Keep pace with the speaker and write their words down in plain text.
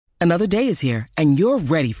Another day is here, and you're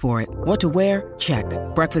ready for it. What to wear? Check.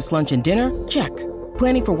 Breakfast, lunch, and dinner? Check.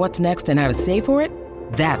 Planning for what's next and how to save for it?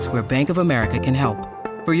 That's where Bank of America can help.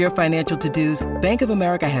 For your financial to-dos, Bank of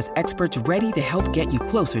America has experts ready to help get you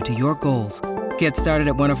closer to your goals. Get started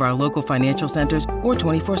at one of our local financial centers or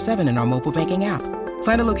 24/7 in our mobile banking app.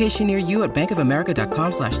 Find a location near you at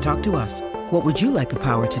bankofamerica.com/talktous. What would you like the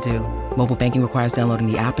power to do? Mobile banking requires downloading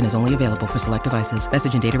the app and is only available for select devices.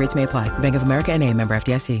 Message and data rates may apply. Bank of America N.A., member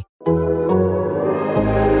FDIC. To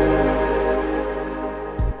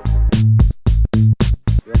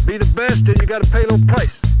be the best, then you got to pay a little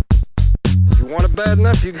price. If you want it bad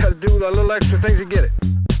enough, you got to do a little extra things to get it.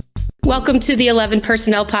 Welcome to the 11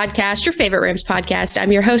 Personnel Podcast, your favorite Rams podcast.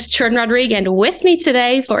 I'm your host, Jordan Rodriguez, and with me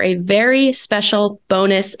today for a very special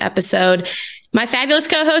bonus episode, my fabulous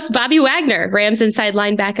co-host, Bobby Wagner, Rams inside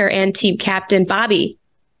linebacker and team captain. Bobby,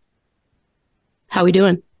 how we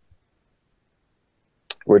doing?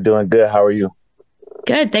 We're doing good. How are you?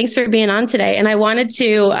 Good. Thanks for being on today. And I wanted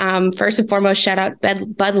to, first and foremost, shout out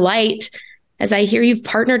Bud Light, as I hear you've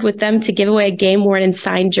partnered with them to give away a game-worn and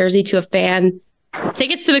signed jersey to a fan.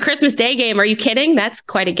 Tickets to the Christmas Day game. Are you kidding? That's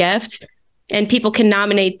quite a gift. And people can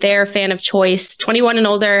nominate their fan of choice, 21 and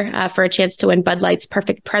older, for a chance to win Bud Light's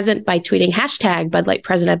perfect present by tweeting hashtag Bud Light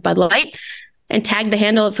present at Bud Light and tag the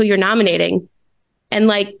handle of who you're nominating. And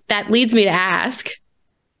that leads me to ask,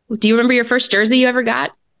 do you remember your first jersey you ever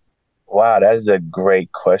got? Wow, that is a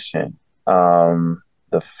great question.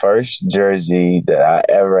 The first jersey that I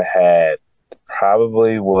ever had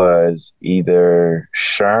probably was either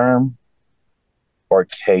Sherm or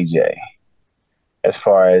KJ, as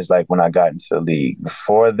far as when I got into the league.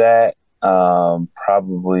 Before that,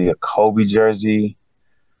 probably a Kobe jersey,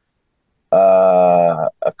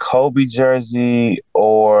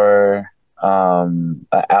 or an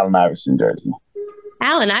Allen Iverson jersey.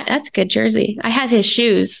 Allen, that's a good jersey. I had his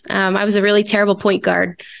shoes. I was a really terrible point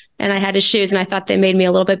guard, and I had his shoes, and I thought they made me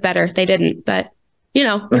a little bit better. They didn't, but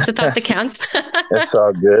it's a thought that counts. That's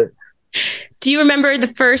all good. Do you remember the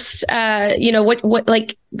first, what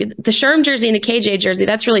the Sherm jersey and the KJ jersey?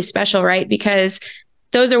 That's really special, right? Because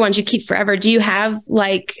those are ones you keep forever. Do you have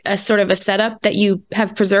a sort of a setup that you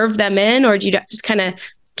have preserved them in, or do you just kind of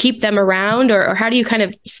keep them around, or how do you kind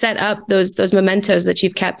of set up those mementos that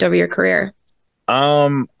you've kept over your career?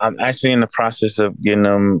 I'm actually in the process of getting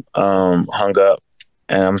them hung up,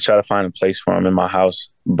 and I'm trying to find a place for them in my house.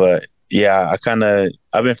 But yeah,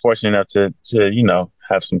 I've been fortunate enough to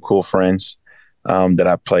have some cool friends that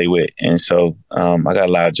I play with. And so I got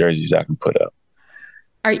a lot of jerseys I can put up.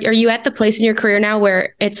 Are you at the place in your career now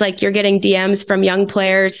where it's you're getting DMs from young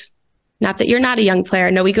players? Not that you're not a young player. I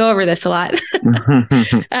know we go over this a lot.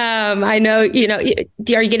 I know, are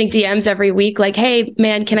you getting DMs every week? Hey,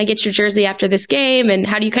 man, can I get your jersey after this game? And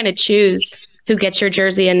how do you kind of choose who gets your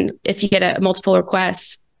jersey and if you get multiple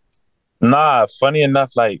requests? Nah, funny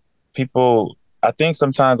enough, people, I think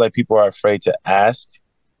sometimes people are afraid to ask.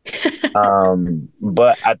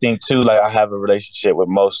 But I think too, I have a relationship with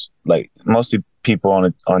mostly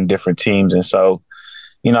people on different teams. And so,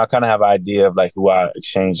 I kind of have an idea of who I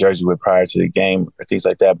exchange jersey with prior to the game or things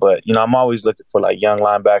like that. But, I'm always looking for young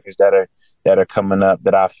linebackers that are coming up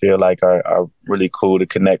that I feel are really cool to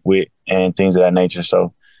connect with and things of that nature.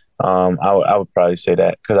 So I would probably say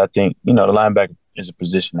that, because I think, the linebacker is a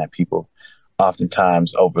position that people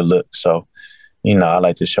oftentimes overlook. So, I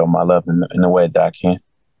like to show my love in the way that I can.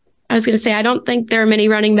 I was going to say, I don't think there are many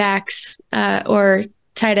running backs or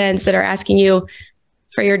tight ends that are asking you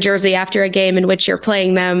for your jersey after a game in which you're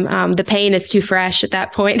playing them. The pain is too fresh at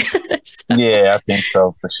that point. So. Yeah, I think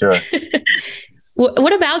so, for sure.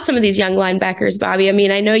 What about some of these young linebackers, Bobby? I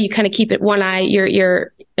mean, I know you kind of keep it one eye.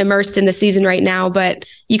 You're immersed in the season right now, but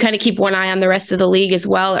you kind of keep one eye on the rest of the league as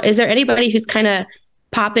well. Is there anybody who's kind of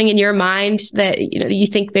popping in your mind that you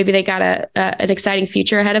think maybe they got an exciting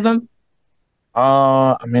future ahead of them?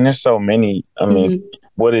 I mean, there's so many. I mean,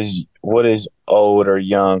 what is old or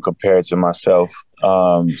young compared to myself?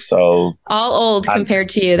 So all old compared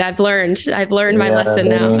to you. I've learned my lesson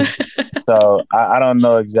now. So I don't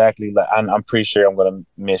know exactly. I'm pretty sure I'm going to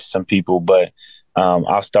miss some people, but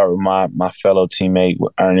I'll start with my fellow teammate,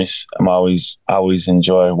 with Ernest. I always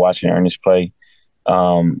enjoy watching Ernest play.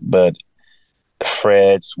 But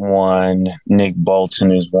Fred's one, Nick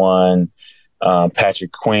Bolton is one,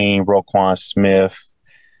 Patrick Queen, Roquan Smith,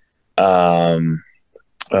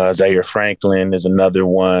 Zaire Franklin is another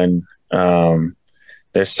one.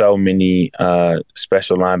 There's so many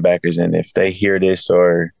special linebackers, and if they hear this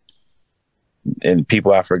and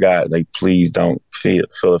people I forgot, please don't feel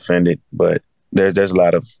offended. But there's a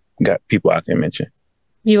lot of people I can mention.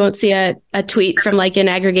 You won't see a tweet from like an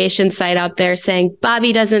aggregation site out there saying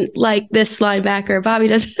Bobby doesn't like this linebacker. Bobby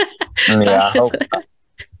doesn't. Yeah,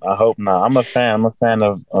 I hope not. I'm a fan. I'm a fan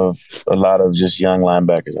of a lot of just young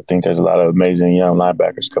linebackers. I think there's a lot of amazing young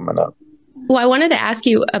linebackers coming up. Well, I wanted to ask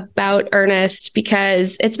you about Ernest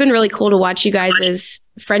because it's been really cool to watch you guys'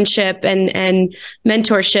 friendship and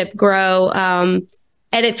mentorship grow.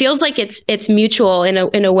 And it feels like it's mutual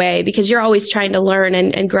in a way because you're always trying to learn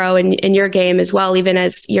and grow in your game as well, even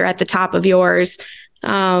as you're at the top of yours.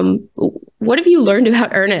 What have you learned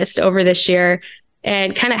about Ernest over this year?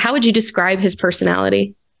 And kind of how would you describe his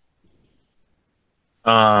personality?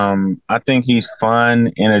 I think he's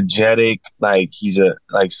fun, energetic. Like he's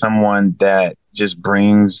someone that just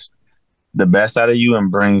brings the best out of you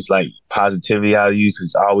and brings like positivity out of you because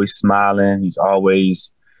he's always smiling. He's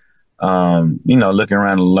always, looking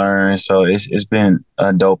around to learn. So it's been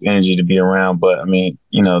a dope energy to be around. But I mean,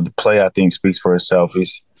 the play I think speaks for itself.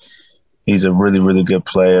 He's a really, really good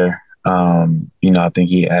player. I think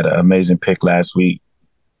he had an amazing pick last week.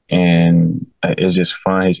 And it's just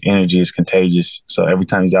fun. His energy is contagious. So every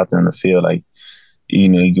time he's out there on the field, like,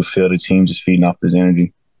 you can feel the team just feeding off his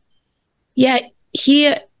energy. Yeah,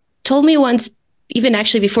 he told me once, even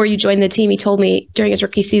actually before you joined the team, he told me during his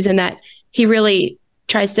rookie season that he really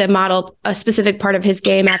tries to model a specific part of his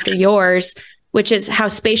game after yours, which is how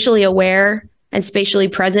spatially aware and spatially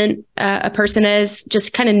present a person is,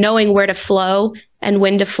 just kind of knowing where to flow and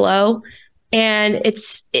when to flow. And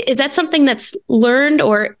is that something that's learned,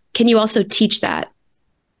 or can you also teach that?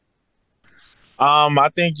 I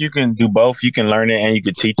think you can do both. You can learn it and you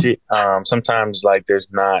can teach it. Sometimes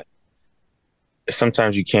there's not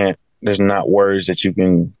words that you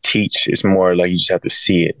can teach. It's more like you just have to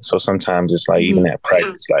see it. So sometimes it's like even at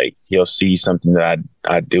practice, like he'll see something that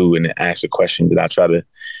I do and ask a question that I try to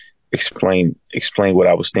explain what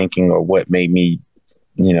I was thinking or what made me,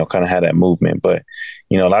 kind of have that movement. But,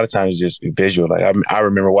 a lot of times it's just visual. Like I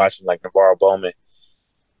remember watching like Navarro Bowman,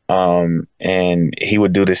 and he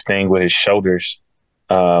would do this thing with his shoulders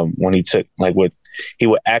when he took he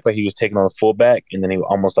would act like he was taking on a fullback, and then he would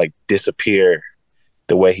almost like disappear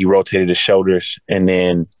the way he rotated his shoulders and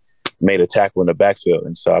then made a tackle in the backfield.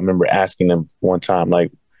 And so I remember asking him one time,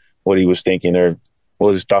 like, what he was thinking or what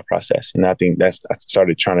was his thought process. And I think I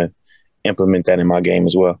started trying to implement that in my game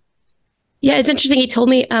as well. Yeah, it's interesting. He told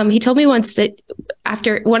me once that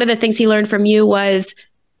after one of the things he learned from you was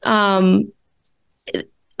like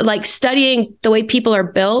studying the way people are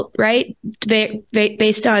built, right?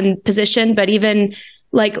 Based on position, but even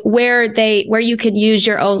like where you can use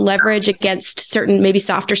your own leverage against certain maybe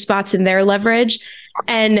softer spots in their leverage.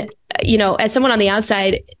 And, as someone on the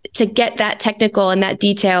outside, to get that technical and that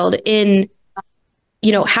detailed in,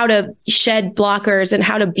 how to shed blockers and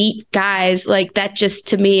how to beat guys, like that just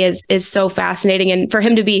to me is so fascinating. And for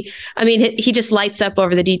him to be, I mean, he just lights up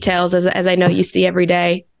over the details as I know you see every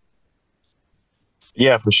day.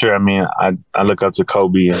 Yeah, for sure. I mean, I look up to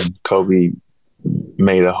Kobe, and Kobe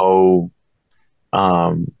made a whole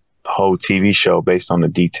TV show based on the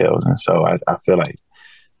details. And so I feel like,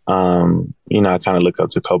 I kind of look up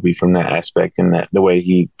to Kobe from that aspect and that the way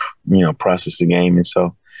he, processed the game. And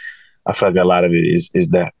so I feel like a lot of it is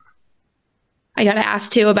that. I got to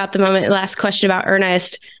ask too about the last question about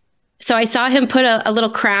Ernest. So I saw him put a little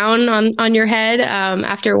crown on your head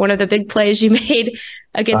after one of the big plays you made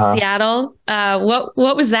against Seattle.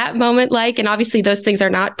 What was that moment like? And obviously those things are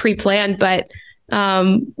not pre-planned, but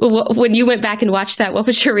when you went back and watched that, what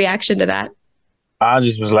was your reaction to that? I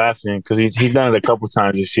just was laughing because he's done it a couple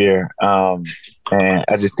times this year, and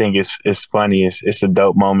I just think it's funny. It's a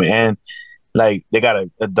dope moment, and like they got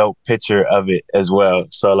a dope picture of it as well.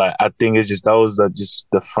 So like I think it's just those are just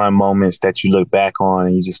the fun moments that you look back on,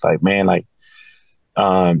 and you just like, man, like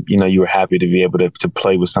you were happy to be able to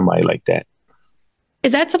play with somebody like that.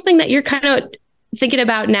 Is that something that you're kind of thinking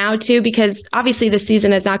about now too? Because obviously this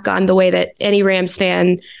season has not gone the way that any Rams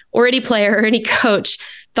fan or any player or any coach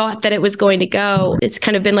thought that it was going to go. It's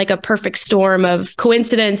kind of been like a perfect storm of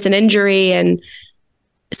coincidence and injury. And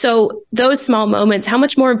so those small moments, how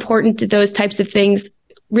much more important do those types of things,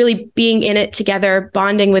 really being in it together,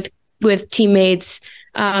 bonding with teammates,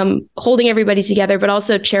 holding everybody together, but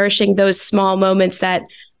also cherishing those small moments that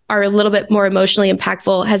are a little bit more emotionally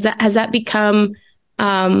impactful. Has that become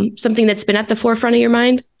something that's been at the forefront of your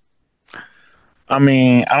mind? I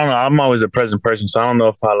mean, I don't know. I'm always a present person, so I don't know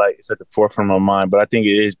if it's at the forefront of my mind, but I think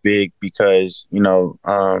it is big because,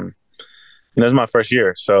 it's my first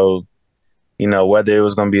year. So, whether it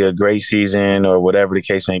was going to be a great season or whatever the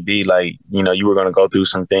case may be, like, you were going to go through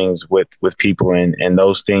some things with people and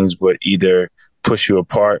those things would either push you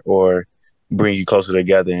apart or, bring you closer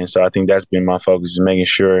together. And so I think that's been my focus, is making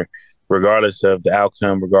sure, regardless of the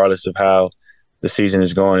outcome, regardless of how the season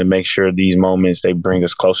is going, and make sure these moments, they bring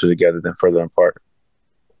us closer together than further apart.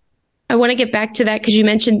 I want to get back to that because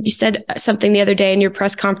you said something the other day in your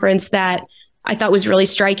press conference that I thought was really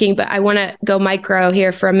striking, but I want to go micro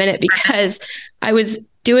here for a minute because I was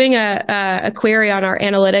doing a query on our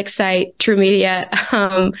analytics site, True Media,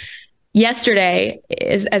 yesterday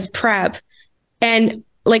as prep. And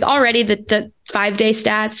like already the 5-day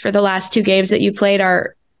stats for the last 2 games that you played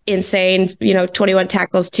are insane. 21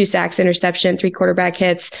 tackles, 2 sacks, interception, 3 quarterback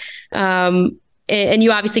hits. And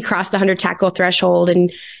you obviously crossed the 100 tackle threshold,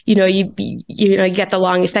 and you got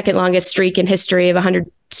the second longest streak in history of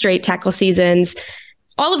 100 straight tackle seasons.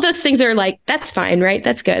 All of those things are like, that's fine, right?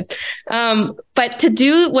 That's good. But to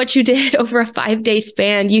do what you did over a 5-day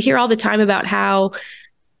span, you hear all the time about how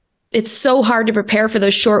it's so hard to prepare for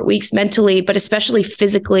those short weeks mentally, but especially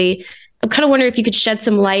physically. I'm kind of wondering if you could shed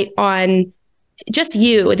some light on just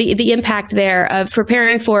the impact there of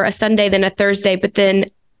preparing for a Sunday, then a Thursday, but then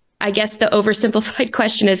I guess the oversimplified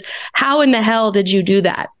question is, how in the hell did you do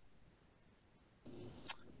that?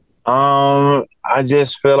 I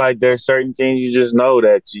just feel like there's certain things you just know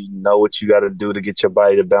that you know what you got to do to get your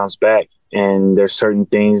body to bounce back. And there's certain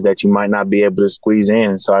things that you might not be able to squeeze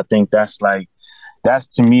in. So I think that's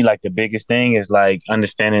to me, like the biggest thing is like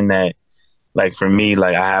understanding that, like for me,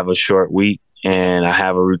 like I have a short week and I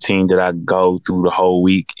have a routine that I go through the whole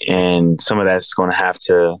week, and some of that's going to have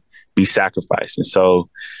to be sacrificed. And so,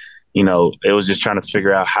 it was just trying to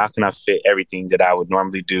figure out how can I fit everything that I would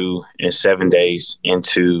normally do in 7 days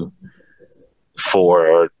into 4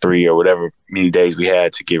 or 3 or whatever many days we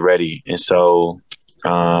had to get ready. And so,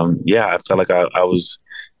 I felt like I was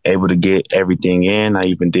able to get everything in. I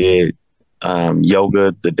even did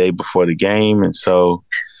yoga the day before the game. And so,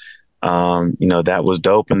 that was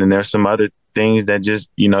dope. And then there's some other things that just,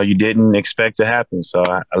 you didn't expect to happen. So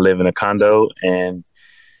I live in a condo, and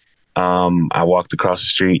I walked across the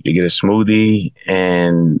street to get a smoothie,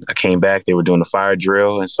 and I came back. They were doing a fire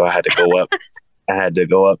drill, and so I had to go up. I had to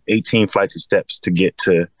go up 18 flights of steps to get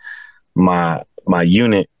to my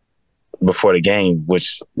unit before the game,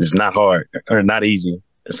 which is not hard or not easy.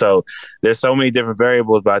 So there's so many different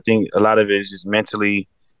variables, but I think a lot of it is just mentally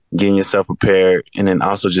getting yourself prepared, and then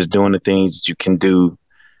also just doing the things that you can do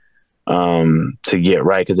to get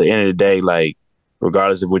right. Because at the end of the day, like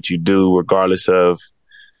regardless of what you do, regardless of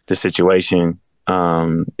the situation,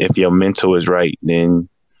 if your mental is right, then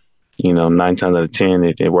 9 times out of 10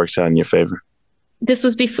 it works out in your favor. This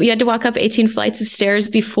was before you had to walk up 18 flights of stairs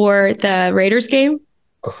before the Raiders game?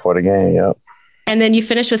 Before the game, yep. And then you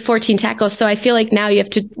finished with 14 tackles. So I feel like now you have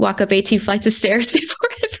to walk up 18 flights of stairs before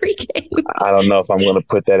every game. I don't know if I'm going to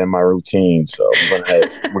put that in my routine. So we're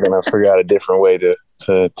going to figure out a different way to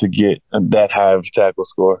get that high of a tackle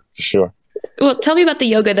score for sure. Well, tell me about the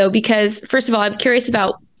yoga though, because first of all, I'm curious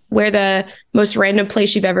about where the most random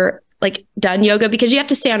place you've ever done yoga, because you have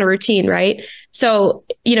to stay on a routine, right? So,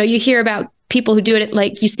 you hear about people who do it,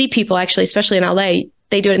 like you see people actually, especially in LA,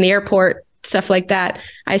 they do it in the airport, stuff like that.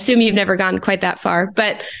 I assume you've never gone quite that far,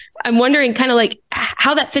 but I'm wondering kind of like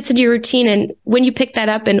how that fits into your routine and when you pick that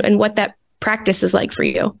up and what that practice is like for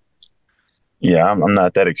you. Yeah, I'm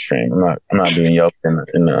not that extreme. I'm not doing yoga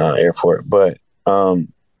in the airport, but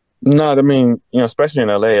no, I mean, especially in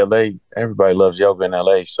LA, everybody loves yoga in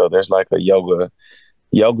LA. So there's like a yoga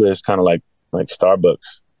is kind of like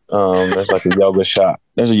Starbucks. There's like a yoga shop.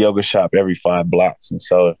 There's a yoga shop every 5 blocks. And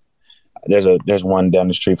so there's one down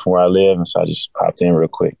the street from where I live. And so I just popped in real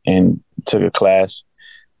quick and took a class.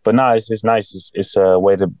 But no, it's nice. It's a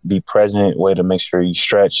way to be present, way to make sure you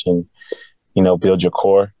stretch and, build your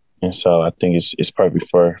core. And so I think it's perfect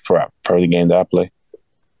for the game that I play.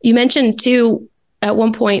 You mentioned too, at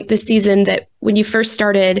one point this season, that when you first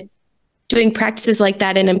started doing practices like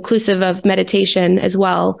that and inclusive of meditation as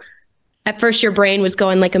well, at first your brain was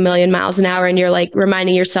going like a million miles an hour and you're like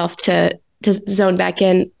reminding yourself to zone back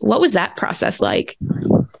in. What was that process like?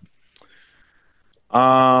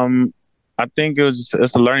 I think it's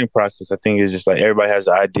a learning process. I think it's just like everybody has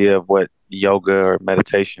an idea of what yoga or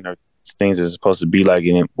meditation or things is supposed to be like.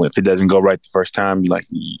 And if it doesn't go right the first time,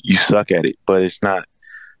 you suck at it, but it's not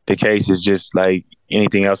the case. Is just like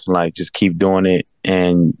anything else in life, just keep doing it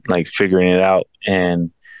and like figuring it out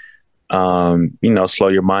and, slow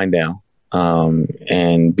your mind down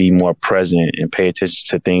and be more present and pay attention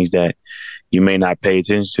to things that you may not pay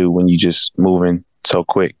attention to when you just moving so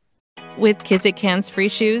quick. With Kizik hands-free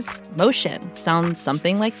shoes, motion sounds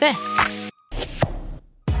something like this.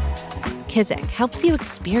 Kizik helps you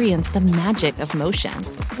experience the magic of motion.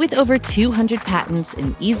 With over 200 patents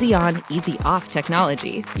and easy-on, easy-off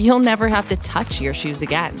technology, you'll never have to touch your shoes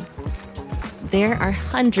again. There are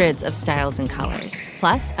hundreds of styles and colors,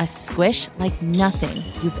 plus a squish like nothing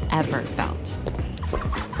you've ever felt.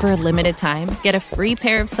 For a limited time, get a free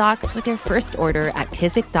pair of socks with your first order at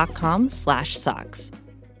kizik.com/socks.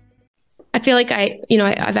 I feel like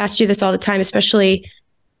I've asked you this all the time, especially,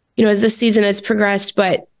 as this season has progressed,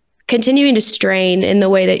 but continuing to strain in the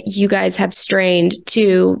way that you guys have strained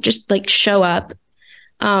to just like show up.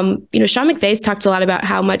 Sean McVay's talked a lot about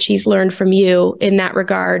how much he's learned from you in that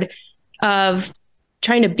regard of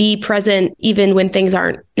trying to be present even when things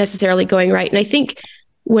aren't necessarily going right. And I think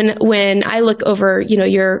when I look over,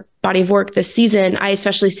 your body of work this season, I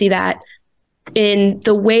especially see that in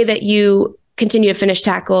the way that you continue to finish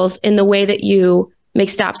tackles, in the way that you make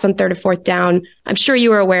stops on third or fourth down. I'm sure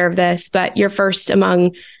you were aware of this, but you're first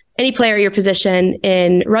among any player your position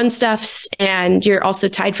in run stuffs, and you're also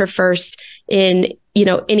tied for first in,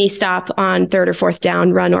 any stop on third or fourth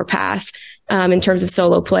down, run or pass, in terms of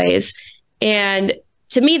solo plays. And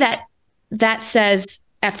to me, that says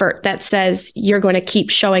effort. That says you're going to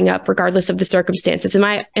keep showing up regardless of the circumstances. Am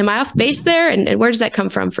I off base there? And where does that come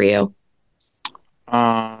from for you?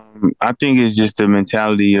 I think it's just the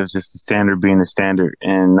mentality of just the standard being the standard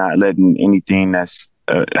and not letting anything that's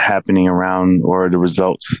happening around or the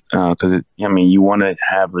results. Because, you want to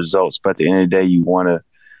have results, but at the end of the day, you want to,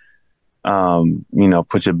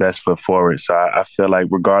 put your best foot forward. So I feel like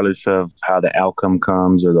regardless of how the outcome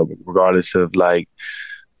comes or regardless of the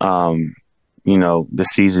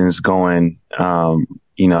season's going,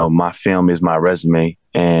 my film is my resume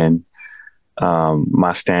and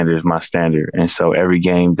my standard is my standard. And so every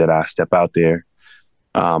game that I step out there,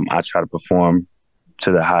 I try to perform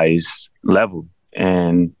to the highest level.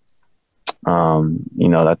 And,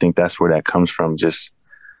 I think that's where that comes from, just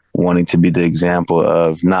wanting to be the example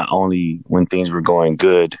of not only when things were going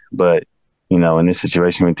good, but, in this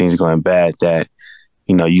situation when things are going bad, that,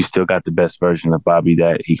 you still got the best version of Bobby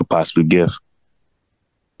that he could possibly give.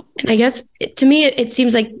 And I guess to me, it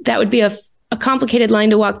seems like that would be a complicated line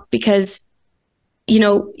to walk because,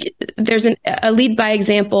 there's a lead by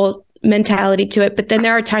example mentality to it. But then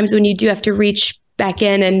there are times when you do have to reach back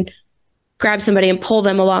in and grab somebody and pull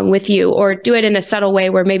them along with you, or do it in a subtle way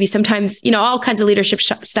where maybe sometimes, all kinds of leadership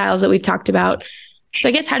styles that we've talked about. So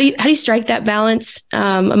I guess how do you strike that balance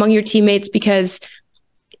among your teammates? Because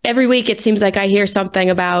every week it seems like I hear something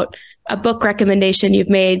about a book recommendation you've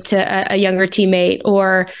made to a younger teammate,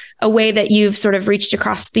 or a way that you've sort of reached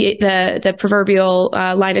across the proverbial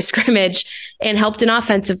line of scrimmage and helped an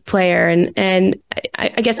offensive player. And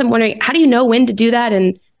I guess I'm wondering, how do you know when to do that?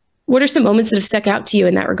 And what are some moments that have stuck out to you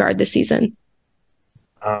in that regard this season?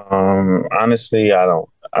 Honestly, I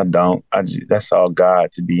don't. That's all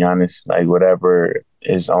God, to be honest. Like whatever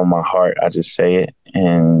is on my heart, I just say it,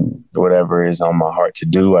 and whatever is on my heart to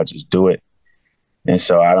do, I just do it. And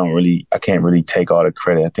so I can't really take all the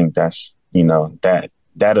credit. I think that's, that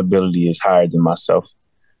ability is higher than myself.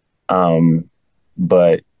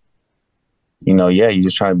 But, you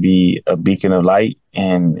just try to be a beacon of light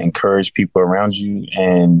and encourage people around you.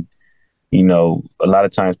 And, a lot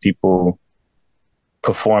of times people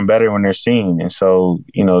perform better when they're seen. And so,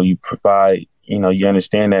 you provide, you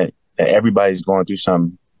understand that everybody's going through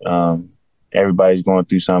something. Everybody's going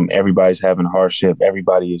through something. Everybody's having hardship.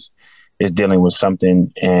 Everybody is dealing with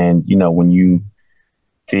something. And, when you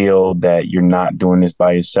feel that you're not doing this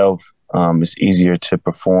by yourself, it's easier to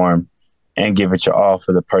perform and give it your all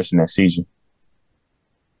for the person that sees you.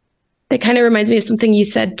 It kind of reminds me of something you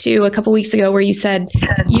said too a couple weeks ago, where you said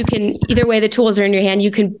you can, either way the tools are in your hand,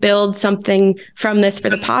 you can build something from this for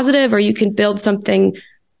the positive, or you can build something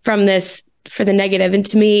from this for the negative. And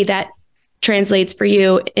to me, that translates for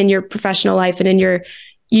you in your professional life and in your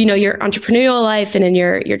your entrepreneurial life and in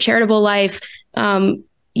your charitable life.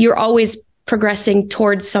 You're always progressing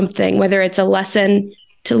towards something, whether it's a lesson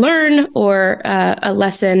to learn or a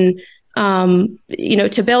lesson,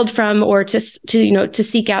 to build from, or to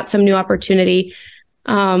seek out some new opportunity.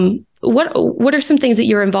 What are some things that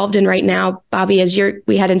you're involved in right now, Bobby, as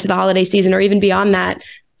we head into the holiday season, or even beyond that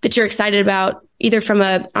you're excited about, either from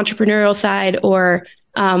an entrepreneurial side or,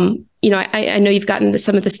 I know you've gotten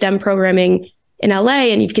some of the STEM programming in LA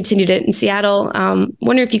and you've continued it in Seattle.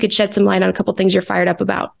 Wonder if you could shed some light on a couple of things you're fired up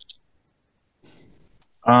about.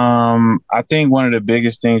 I think one of the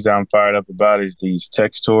biggest things that I'm fired up about is these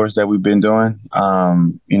text tours that we've been doing.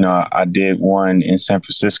 I did one in San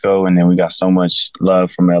Francisco, and then we got so much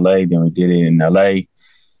love from LA. Then we did it in LA,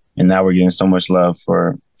 and now we're getting so much love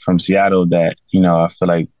from Seattle that, I feel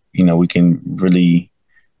like, we can really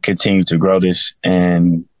continue to grow this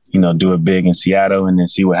and, do it big in Seattle and then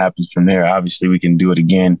see what happens from there. Obviously, we can do it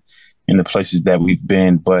again in the places that we've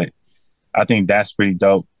been, but I think that's pretty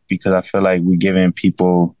dope because I feel like we're giving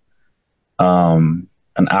people an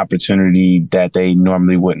opportunity that they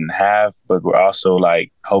normally wouldn't have, but we're also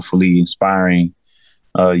like hopefully inspiring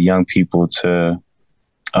young people to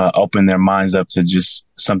open their minds up to just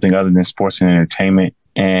something other than sports and entertainment.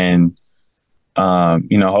 And,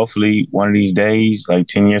 hopefully one of these days, like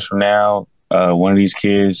 10 years from now, one of these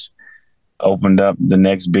kids opened up the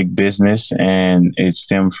next big business and it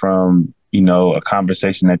stemmed from, a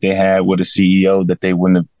conversation that they had with a CEO that they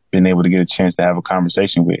wouldn't have been able to get a chance to have a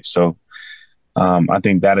conversation with. So I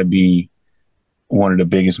think that'd be one of the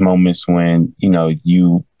biggest moments when,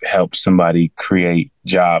 you help somebody create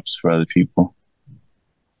jobs for other people.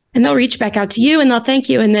 And they'll reach back out to you and they'll thank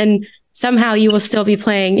you. And then somehow you will still be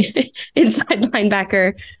playing inside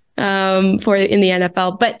linebacker for in the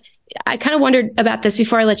NFL. But I kind of wondered about this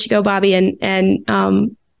before I let you go, Bobby, and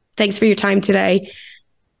thanks for your time today.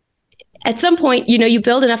 At some point, you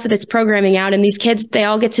build enough of this programming out and these kids, they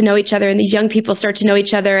all get to know each other and these young people start to know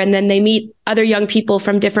each other. And then they meet other young people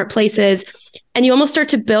from different places. And you almost start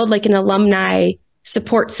to build like an alumni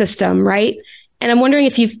support system, right? And I'm wondering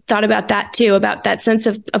if you've thought about that too, about that sense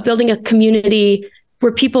of building a community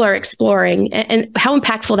where people are exploring and how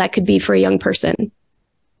impactful that could be for a young person.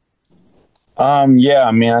 Yeah,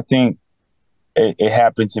 I think it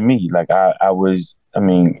happened to me. Like I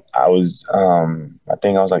think I was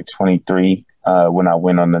like 23 when I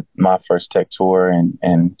went on my first tech tour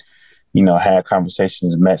and had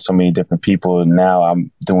conversations, met so many different people. And now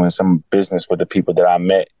I'm doing some business with the people that I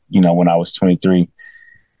met, when I was 23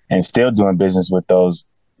 and still doing business with those,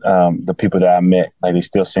 the people that I met. Like they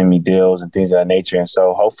still send me deals and things of that nature. And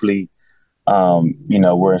so hopefully,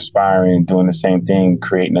 we're inspiring, doing the same thing,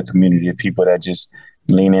 creating a community of people that just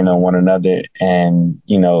lean in on one another and,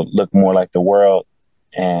 look more like the world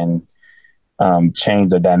and change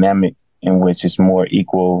the dynamic in which it's more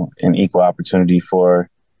equal opportunity for,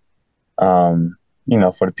 for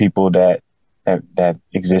the people that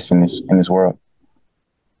exist in this world.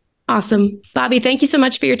 Awesome. Bobby, thank you so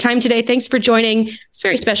much for your time today. Thanks for joining this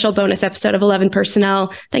very special bonus episode of 11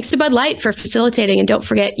 Personnel. Thanks to Bud Light for facilitating. And don't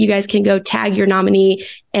forget, you guys can go tag your nominee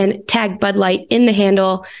and tag Bud Light in the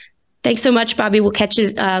handle. Thanks so much, Bobby. We'll catch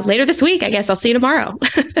you later this week. I guess I'll see you tomorrow.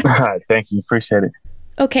 All right. Thank you. Appreciate it.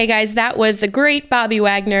 Okay, guys, that was the great Bobby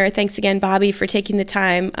Wagner. Thanks again, Bobby, for taking the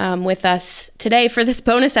time with us today for this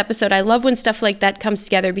bonus episode. I love when stuff like that comes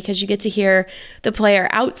together because you get to hear the player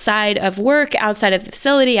outside of work, outside of the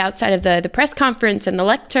facility, outside of the press conference and the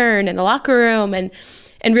lectern and the locker room and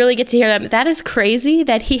really get to hear them. That is crazy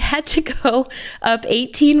that he had to go up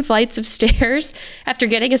 18 flights of stairs after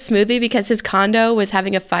getting a smoothie because his condo was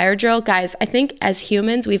having a fire drill. Guys, I think as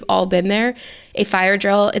humans, we've all been there. A fire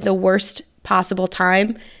drill at the worst possible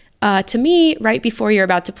time. To me, right before you're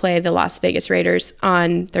about to play the Las Vegas Raiders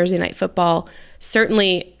on Thursday Night Football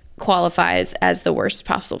certainly qualifies as the worst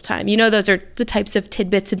possible time. Those are the types of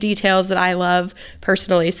tidbits and details that I love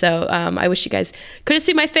personally. So I wish you guys could have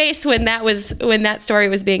seen my face when that story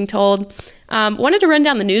was being told. Wanted to run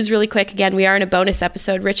down the news really quick. Again, we are in a bonus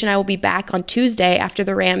episode. Rich and I will be back on Tuesday after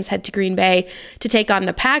the Rams head to Green Bay to take on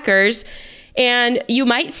the Packers. And you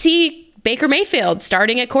might see Baker Mayfield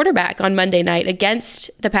starting at quarterback on Monday night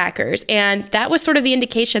against the Packers. And that was sort of the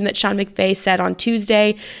indication that Sean McVay said on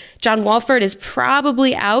Tuesday. John Wolford is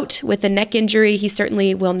probably out with a neck injury. He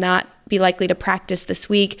certainly will not be likely to practice this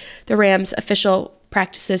week. The Rams' official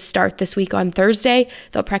practices start this week on Thursday.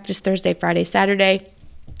 They'll practice Thursday, Friday, Saturday.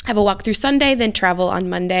 Have a walkthrough Sunday, then travel on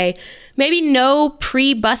Monday. Maybe no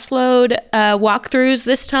pre-busload walkthroughs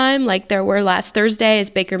this time like there were last Thursday, as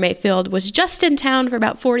Baker Mayfield was just in town for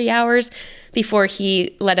about 40 hours before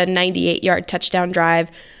he led a 98-yard touchdown drive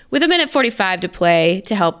with 1:45 to play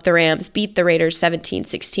to help the Rams beat the Raiders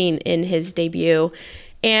 17-16 in his debut.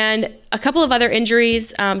 And a couple of other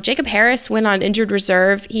injuries. Jacob Harris went on injured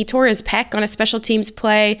reserve. He tore his pec on a special teams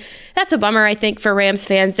play. That's a bummer, I think, for Rams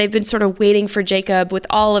fans. They've been sort of waiting for Jacob with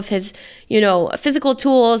all of his, physical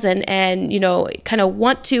tools and kind of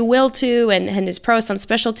want to, will to, and his prowess on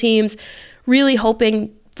special teams, really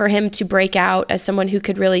hoping for him to break out as someone who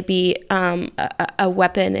could really be a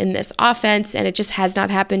weapon in this offense. And it just has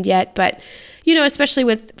not happened yet. But, especially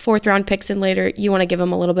with fourth-round picks and later, you want to give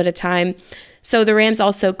him a little bit of time. So the Rams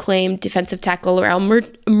also claimed defensive tackle Laurel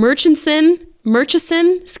Murchison,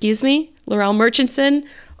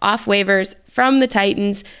 off waivers from the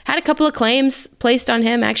Titans. Had a couple of claims placed on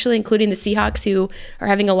him, actually, including the Seahawks, who are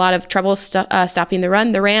having a lot of trouble stopping the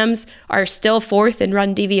run. The Rams are still fourth in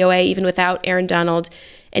run DVOA, even without Aaron Donald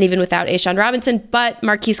and even without A'Shawn Robinson. But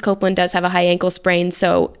Marquise Copeland does have a high ankle sprain,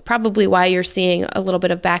 so probably why you're seeing a little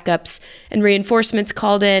bit of backups and reinforcements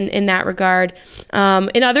called in that regard.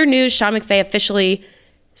 In other news, Sean McVay officially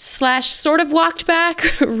 / sort of walked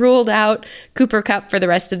back, ruled out Cooper Kupp for the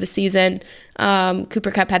rest of the season.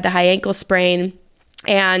 Cooper Kupp had the high ankle sprain,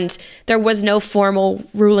 and there was no formal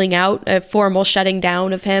ruling out, a formal shutting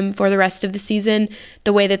down of him for the rest of the season,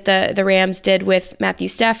 the way that the Rams did with Matthew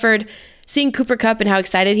Stafford. Seeing Cooper Kupp and how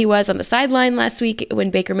excited he was on the sideline last week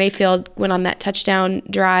when Baker Mayfield went on that touchdown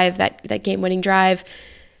drive, that game-winning drive,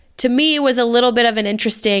 to me was a little bit of an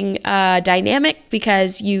interesting dynamic,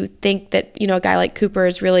 because you think that, a guy like Cooper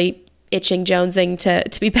is really itching, jonesing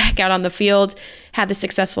to be back out on the field, had the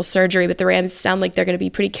successful surgery, but the Rams sound like they're going to be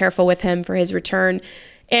pretty careful with him for his return.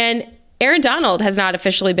 And Aaron Donald has not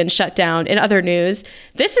officially been shut down in other news.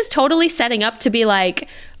 This is totally setting up to be like,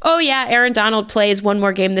 oh yeah, Aaron Donald plays one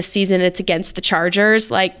more game this season. It's against the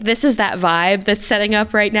Chargers. Like, this is that vibe that's setting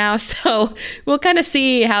up right now. So we'll kind of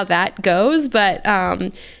see how that goes. But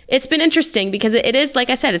it's been interesting because it is,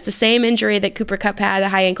 like I said, it's the same injury that Cooper Kupp had, a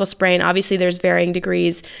high ankle sprain. Obviously, there's varying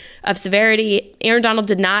degrees of severity. Aaron Donald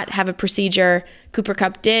did not have a procedure. Cooper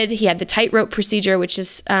Kupp did. He had the tightrope procedure, which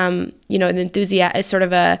is, an enthusiast, sort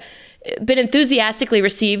of been enthusiastically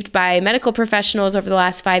received by medical professionals over the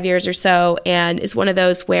last 5 years or so, and is one of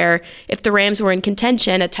those where if the Rams were in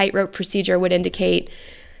contention, a tightrope procedure would indicate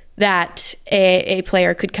that a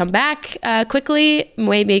player could come back quickly,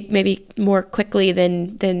 maybe more quickly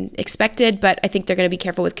than expected, but I think they're going to be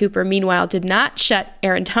careful with Cooper. Meanwhile, did not shut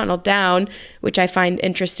Aaron Donald down, which I find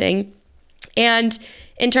interesting. And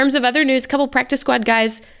in terms of other news, a couple practice squad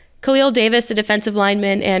guys, Khalil Davis, a defensive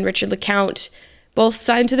lineman, and Richard LeCount, both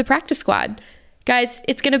signed to the practice squad. Guys,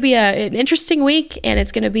 it's going to be an interesting week, and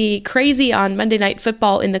it's going to be crazy on Monday Night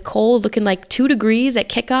Football in the cold, looking like 2 degrees at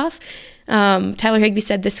kickoff. Tyler Higbee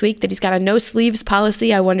said this week that he's got a no sleeves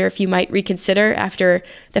policy. I wonder if you might reconsider after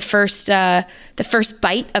the first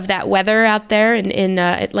bite of that weather out there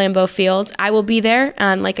at Lambeau Field. I will be there.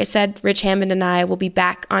 And like I said, Rich Hammond and I will be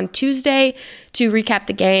back on Tuesday to recap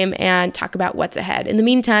the game and talk about what's ahead. In the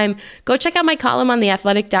meantime, go check out my column on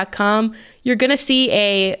theathletic.com. You're going to see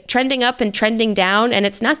a trending up and trending down, and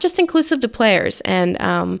it's not just inclusive to players. And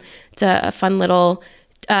it's a fun little,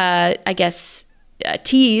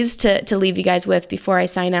 tease to leave you guys with before I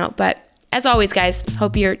sign out. But as always, guys,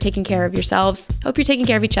 hope you're taking care of yourselves. Hope you're taking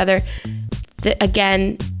care of each other.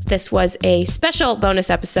 Again, this was a special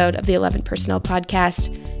bonus episode of the 11 Personnel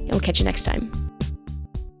Podcast, and we'll catch you next time.